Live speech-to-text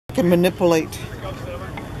can manipulate.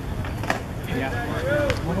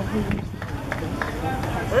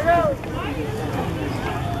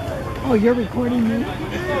 Oh, you're recording me?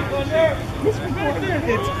 This recording?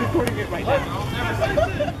 It's recording it right now.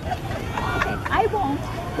 Okay, I won't.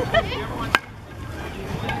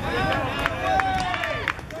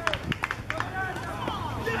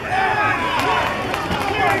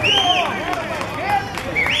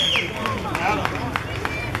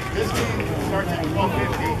 This game starts at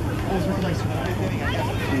 12:50.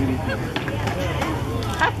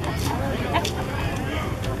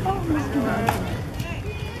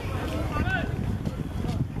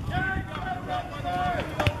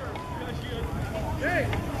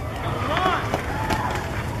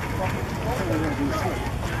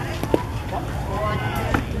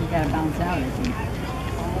 You gotta bounce out, I think.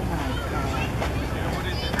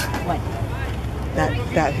 What?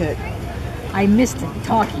 That hit. I missed it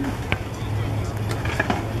talking.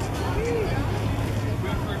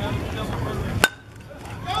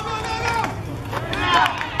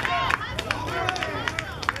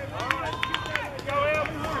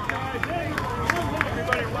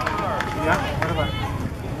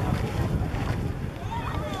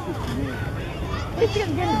 It's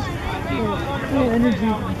gonna get a little energy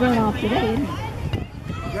burn off today, isn't it?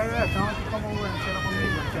 Yeah, tell him to come over and set up on me.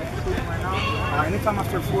 Right now. Anytime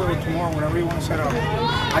after 4 or tomorrow, whenever you want to set up.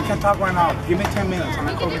 I can talk right now. Give me 10 minutes and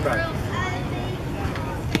I'll call you back.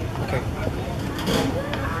 Okay.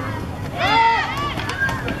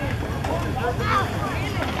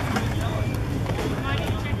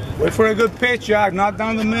 Wait for a good pitch, Jack. Not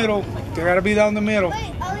down the middle. They gotta be down the middle. There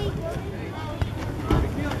you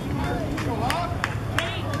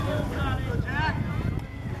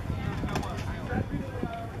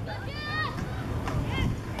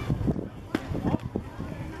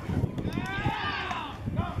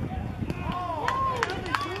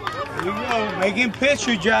go. Make him pitch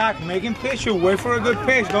you, Jack. Make him pitch you. Wait for a good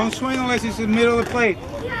pitch. Don't swing unless it's in the middle of the plate.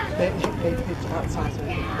 They pitch outside so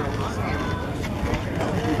they can throw inside.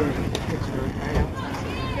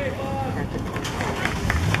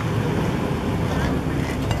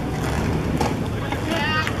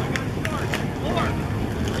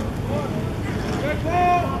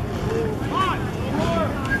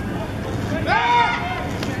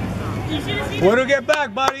 Way to get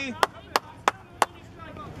back, buddy.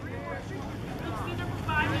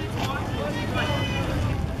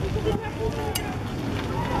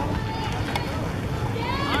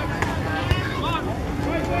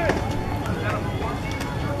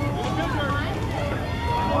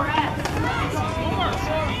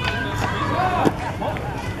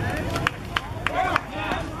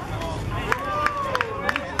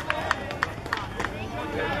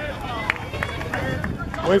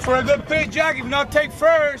 Wait for a good pitch, Jack. If not, take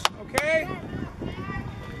first, okay?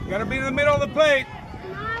 You gotta be in the middle of the plate.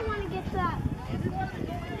 Now I want to get that.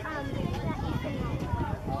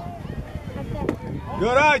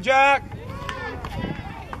 Good eye, Jack.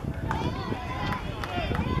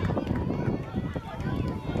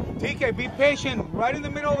 TK, be patient. Right in the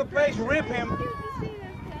middle of the plate, rip him.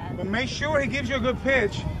 But make sure he gives you a good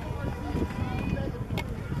pitch.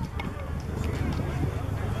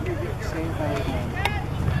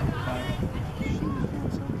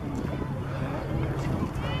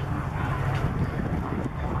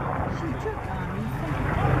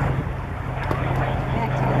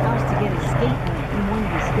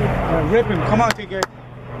 Rip him. Come on, TK.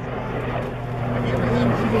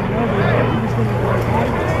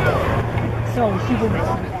 So she didn't.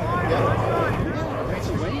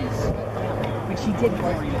 But she did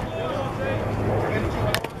for him.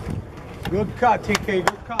 Good cut, TK.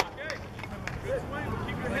 Good cut.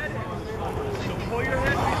 Keep your head. So pull your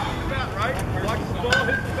head and hit the bat, right? Watch the ball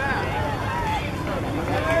hit the bat.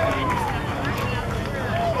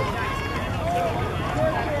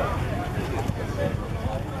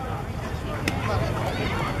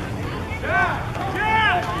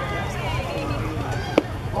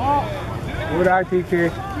 Good eye, TK.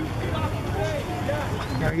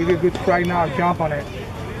 Gotta give you a good strike now. Jump on it.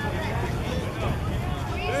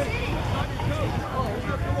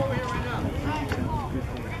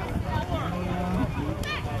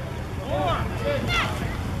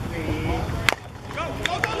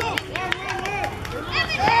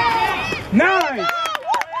 Nice!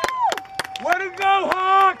 Way to go,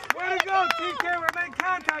 Hawks! Way to go, TK! Remain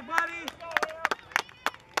contact, buddy!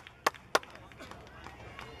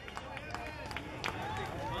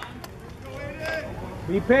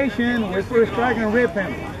 Be patient, wait for a strike and rip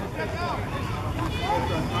him.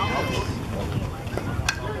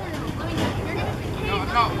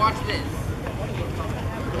 No, watch this.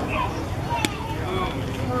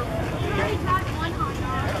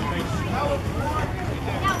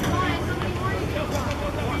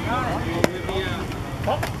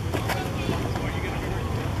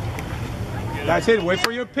 That's it. Wait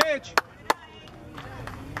for your pitch.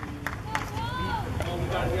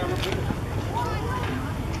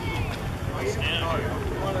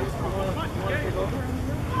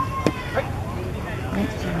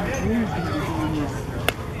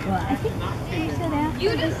 Well, I think he said after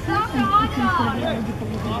you just suck the hot dog.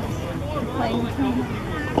 Playing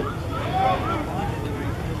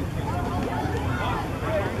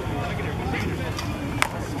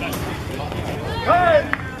Hey!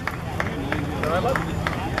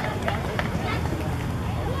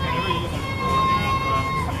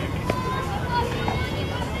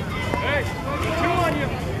 Hey, two on you.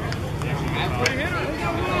 What are you hitting?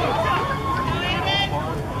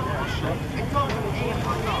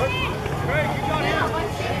 Craig, you got him.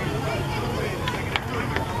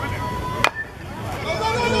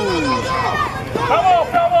 Come on,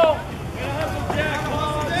 come on.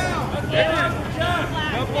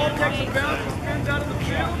 That ball takes a bounce and spins out of the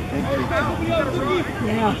field.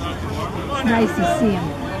 Yeah, it's nice to see him.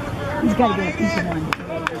 He's got to get a piece of one. He's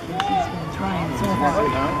been trying so hard.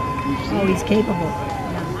 Oh, he's capable.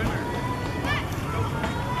 Yeah.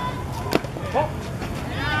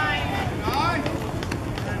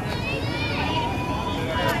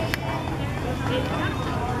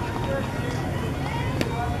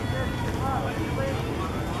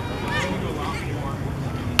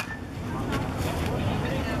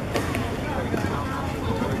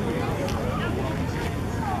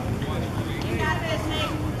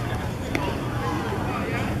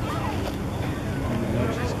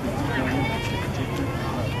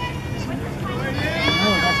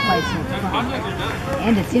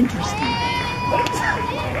 And it's interesting.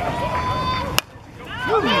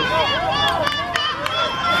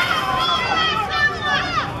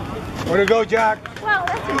 Way to go, Jack. Well,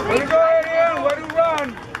 that's a Way great to go, Adrian. Way to run.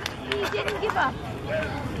 He didn't give up.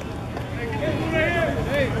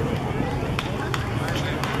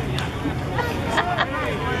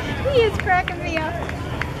 He is cracking me up.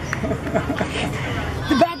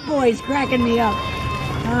 The bat boy's cracking me up.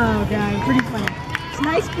 Oh, God, pretty funny. It's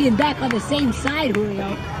nice being back on the same side, Julio.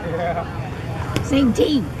 Yeah. Same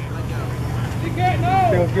team.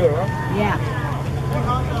 Feels good, huh? Yeah.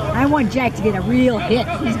 I want Jack to get a real hit.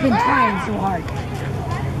 He's been trying so hard.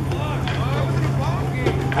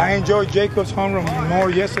 I enjoyed Jacob's home run more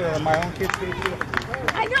yesterday than my own kids did.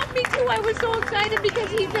 I know, me too. I was so excited because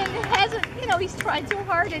hasn't, he's tried so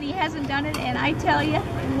hard and he hasn't done it. And I tell you,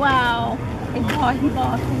 wow. And he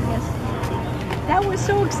balked, I guess. That was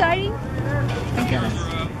so exciting. My goodness.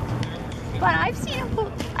 But I've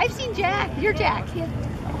seen Jack, your Jack, hit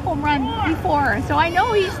a home run before, so I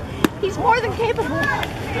know he's more than capable.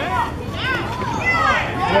 Yeah.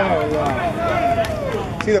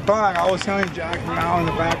 See, the problem, I was telling Jack now in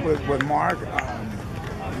the back with Mark,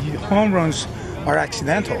 home runs are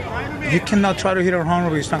accidental. You cannot try to hit a home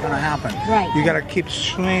run, it's not going to happen. Right. You got to keep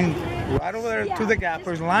swinging right over there to the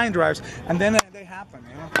gappers, line drives, and then they happen,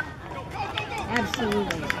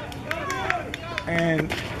 Absolutely.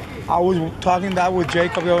 And I was talking that with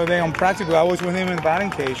Jacob the other day on practical. I was with him in the batting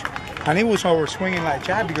cage, and he was over swinging like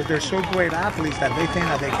Chad because they're so great athletes that they think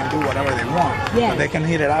that they can do whatever they want. Yes. That they can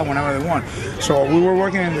hit it out whenever they want. So we were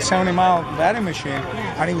working in the 70-mile batting machine,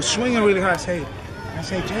 and he was swinging really hard. I say,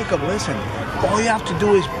 Jacob, listen, all you have to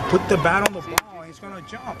do is put the bat on the ball, and he's going to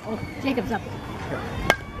jump. Oh, Jacob's up.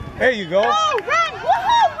 There you go. Oh, run!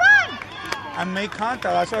 Woohoo, run! And make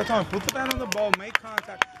contact. That's what I told him. Put the bat on the ball, make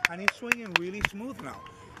contact, and he's swinging really smooth now.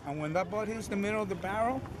 And when that ball hits the middle of the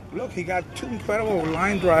barrel, look, he got two incredible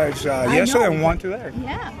line drives yesterday and one today.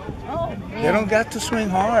 Yeah. Oh, man. They don't get to swing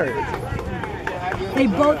hard. They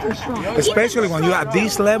both are strong. Especially when you're at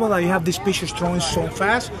this level that you have these pitchers throwing so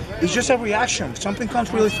fast. It's just a reaction. Something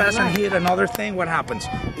comes really fast and hit another thing. What happens?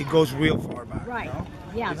 It goes real far back. Right. You know?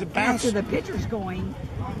 Yeah. It's a bounce. After the pitcher's going,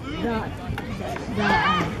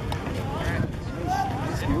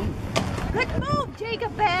 good move,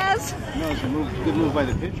 Jacob Baz. No, it's a good move by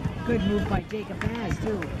the pitcher. Good move by Jacob Baz,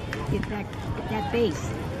 too. Get that base.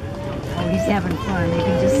 Oh, he's having fun. You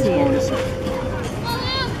can just see it.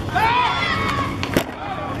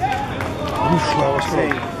 Oof, that was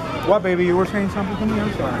great. What, baby? You were saying something to me?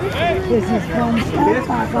 I'm sorry. This is fun stuff,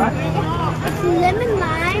 Papa. It's lemon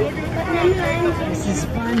lime, but lemon lime. This is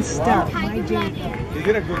fun stuff, my Jacob. You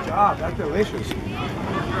did a good job. That's delicious.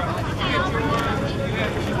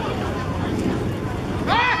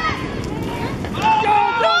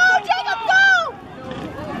 Go, Jacob, go!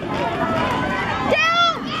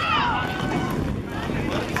 Down!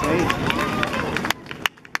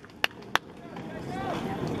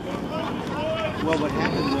 Well, what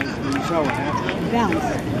happened was, you saw what happened. Bounce.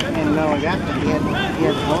 And no, what happened, he had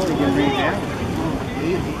the ball, he didn't bring it down.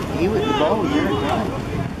 He was the ball was there.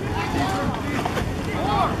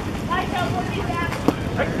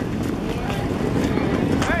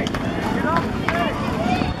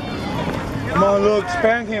 Come on, Luke,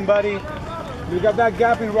 spank him, buddy. You got that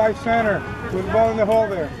gap in right center. Put the ball in the hole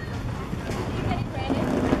there.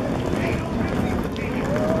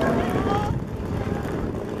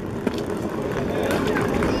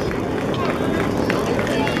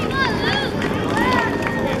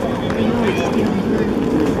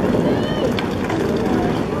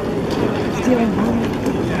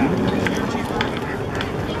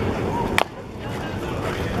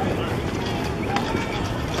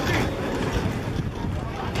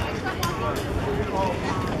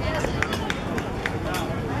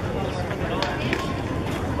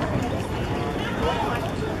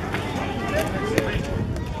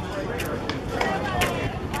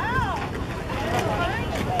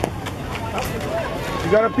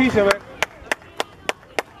 You got a piece of it.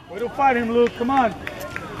 Way to fight him, Luke. Come on.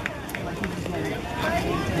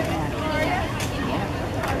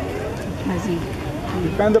 Because he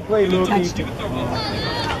Defend the play, Luke. touched it.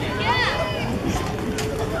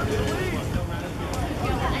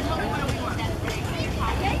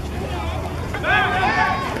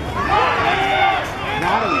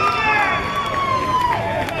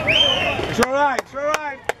 It's all right. It's all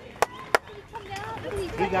right.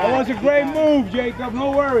 That was a great move, Jacob.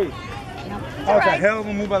 No worries. That was a hell of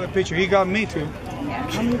a move by the pitcher. He got me too. He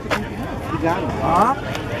got him.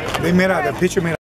 Huh? They made out. The pitcher made out.